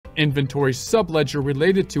inventory subledger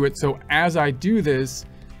related to it. So as I do this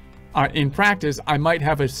in practice, I might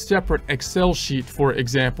have a separate Excel sheet, for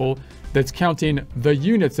example, that's counting the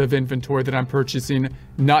units of inventory that I'm purchasing,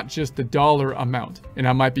 not just the dollar amount. And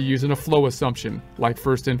I might be using a flow assumption like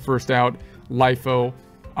first in, first out, LIFO,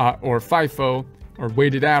 or FIFO, or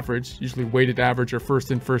weighted average, usually weighted average or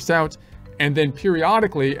first in, first out. And then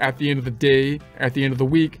periodically at the end of the day, at the end of the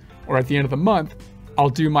week, or at the end of the month, I'll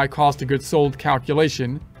do my cost of goods sold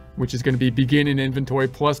calculation, which is going to be beginning inventory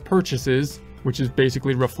plus purchases, which is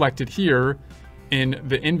basically reflected here in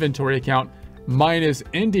the inventory account, minus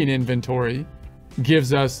ending inventory,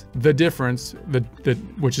 gives us the difference,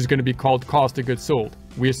 which is going to be called cost of goods sold.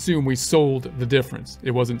 We assume we sold the difference.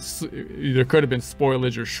 It wasn't, there could have been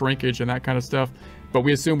spoilage or shrinkage and that kind of stuff, but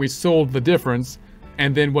we assume we sold the difference.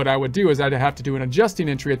 And then what I would do is I'd have to do an adjusting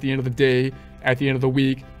entry at the end of the day, at the end of the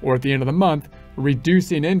week, or at the end of the month,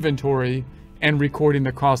 reducing inventory and recording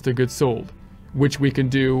the cost of goods sold, which we can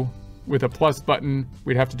do with a plus button.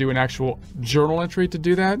 We'd have to do an actual journal entry to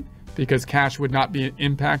do that because cash would not be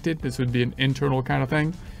impacted. This would be an internal kind of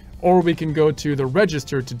thing. Or we can go to the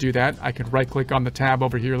register to do that. I could right click on the tab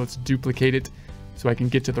over here. Let's duplicate it so I can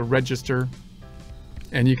get to the register.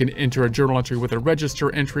 And you can enter a journal entry with a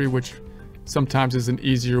register entry, which sometimes is an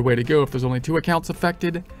easier way to go if there's only 2 accounts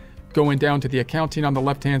affected. Going down to the accounting on the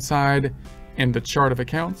left-hand side and the chart of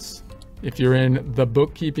accounts. If you're in the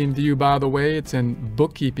bookkeeping view, by the way, it's in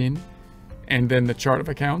bookkeeping and then the chart of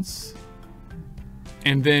accounts.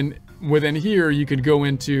 And then within here, you could go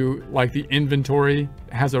into like the inventory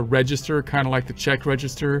has a register, kind of like the check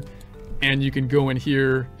register. And you can go in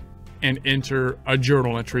here and enter a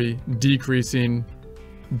journal entry, decreasing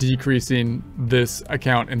this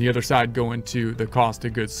account, and the other side go into the cost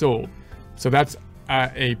of goods sold. So that's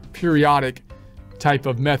a periodic type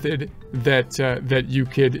of method that you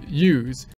could use.